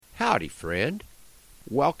Howdy, friend.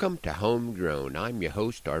 Welcome to Homegrown. I'm your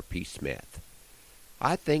host, R.P. Smith.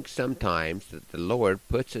 I think sometimes that the Lord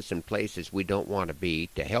puts us in places we don't want to be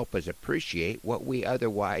to help us appreciate what we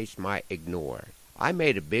otherwise might ignore. I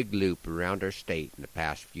made a big loop around our state in the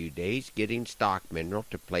past few days, getting stock mineral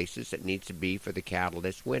to places it needs to be for the cattle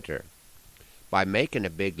this winter. By making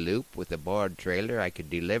a big loop with a borrowed trailer, I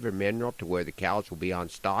could deliver mineral to where the cows will be on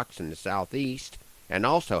stocks in the southeast, and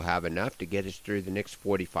also have enough to get us through the next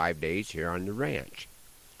 45 days here on the ranch.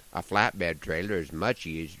 A flatbed trailer is much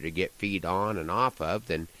easier to get feed on and off of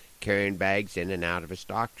than carrying bags in and out of a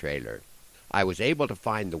stock trailer. I was able to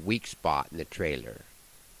find the weak spot in the trailer,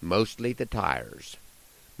 mostly the tires.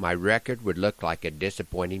 My record would look like a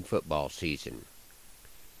disappointing football season.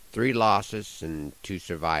 3 losses and 2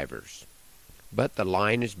 survivors. But the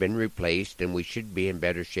line has been replaced and we should be in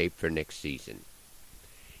better shape for next season.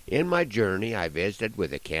 In my journey, I visited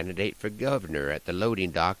with a candidate for governor at the loading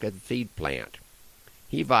dock of the feed plant.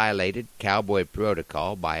 He violated cowboy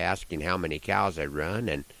protocol by asking how many cows I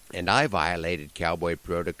run, and I violated cowboy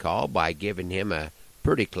protocol by giving him a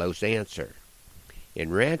pretty close answer.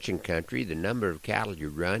 In ranching country, the number of cattle you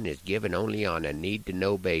run is given only on a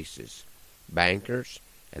need-to-know basis. Bankers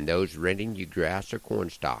and those renting you grass or corn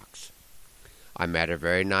stalks. I met a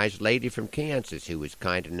very nice lady from Kansas who was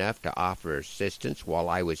kind enough to offer assistance while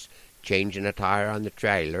I was changing a tire on the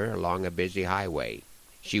trailer along a busy highway.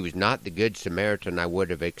 She was not the good Samaritan I would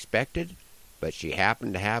have expected, but she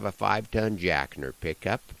happened to have a 5-ton jack in her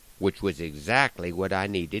pickup, which was exactly what I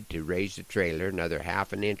needed to raise the trailer another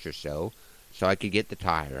half an inch or so I could get the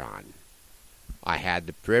tire on. I had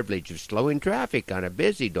the privilege of slowing traffic on a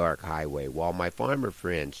busy dark highway while my farmer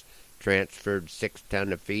friends transferred 6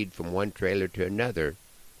 tons of feed from one trailer to another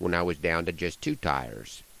when I was down to just 2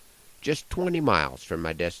 tires. Just 20 miles from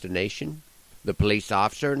my destination, the police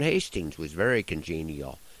officer in Hastings was very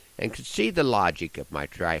congenial and could see the logic of my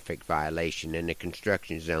traffic violation in a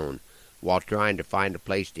construction zone while trying to find a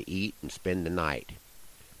place to eat and spend the night.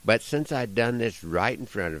 But since I'd done this right in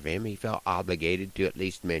front of him, he felt obligated to at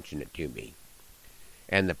least mention it to me.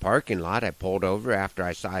 And the parking lot I pulled over after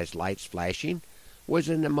I saw his lights flashing was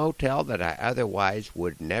in a motel that I otherwise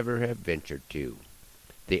would never have ventured to.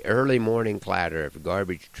 The early morning clatter of a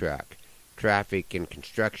garbage truck, traffic, and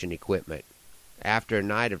construction equipment, after a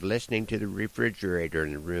night of listening to the refrigerator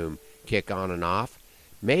in the room kick on and off,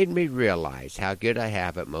 made me realize how good I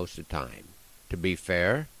have it most of the time. To be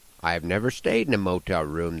fair, I have never stayed in a motel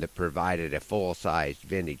room that provided a full-sized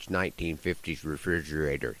vintage 1950s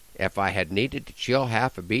refrigerator. If I had needed to chill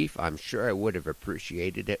half a beef, I'm sure I would have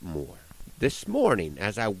appreciated it more. This morning,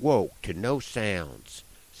 as I woke to no sounds,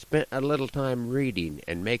 spent a little time reading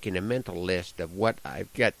and making a mental list of what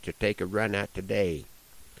I've got to take a run at today.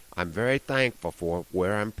 I'm very thankful for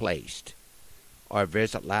where I'm placed. Our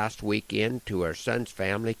visit last weekend to our son's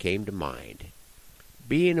family came to mind.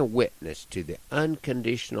 Being a witness to the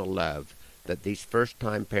unconditional love that these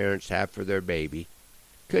first-time parents have for their baby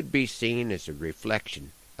could be seen as a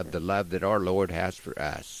reflection of the love that our Lord has for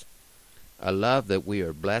us. A love that we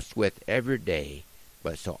are blessed with every day,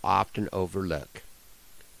 but so often overlook.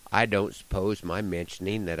 I don't suppose my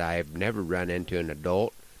mentioning that I have never run into an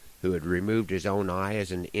adult who had removed his own eye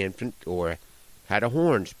as an infant or had a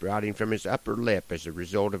horn sprouting from his upper lip as a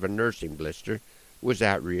result of a nursing blister was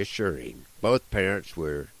that reassuring. Both parents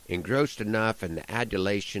were engrossed enough in the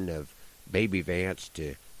adulation of Baby Vance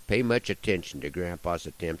to pay much attention to Grandpa's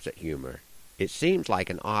attempts at humor. It seems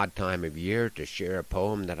like an odd time of year to share a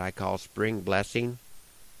poem that I call Spring Blessing,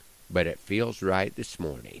 but it feels right this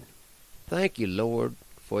morning. Thank you, Lord,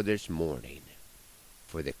 for this morning,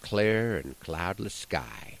 for the clear and cloudless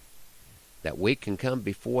sky, that we can come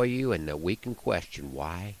before you and that we can question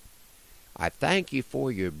why. I thank you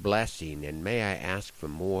for your blessing, and may I ask for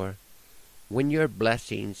more? When your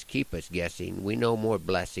blessings keep us guessing, we know more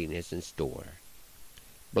blessing is in store.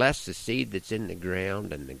 Bless the seed that's in the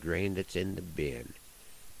ground and the grain that's in the bin.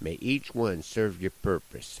 May each one serve your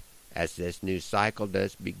purpose as this new cycle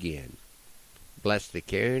does begin. Bless the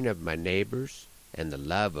caring of my neighbors and the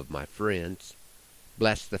love of my friends.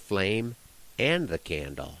 Bless the flame and the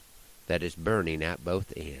candle that is burning at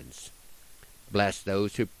both ends. Bless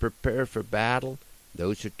those who prepare for battle,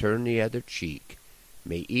 those who turn the other cheek.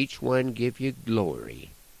 May each one give you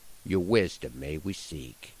glory. Your wisdom may we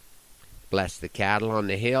seek. Bless the cattle on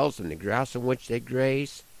the hills and the grass on which they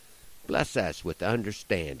graze. Bless us with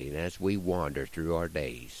understanding as we wander through our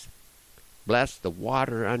days. Bless the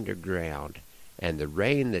water underground and the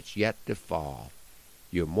rain that's yet to fall.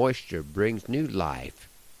 Your moisture brings new life,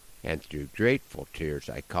 and through grateful tears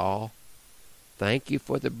I call. Thank you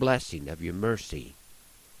for the blessing of your mercy,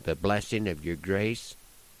 the blessing of your grace,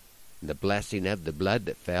 the blessing of the blood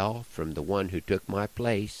that fell from the one who took my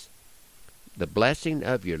place, the blessing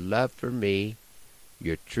of your love for me,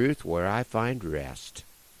 your truth where I find rest.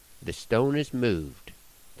 The stone is moved,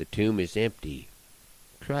 the tomb is empty,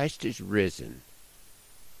 Christ is risen,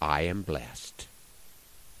 I am blessed.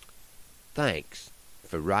 Thanks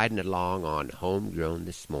for riding along on Homegrown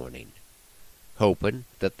this morning, hoping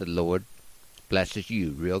that the Lord blesses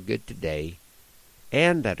you real good today,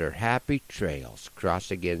 and that our happy trails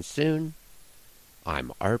cross again soon.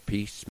 I'm R.P. Smith.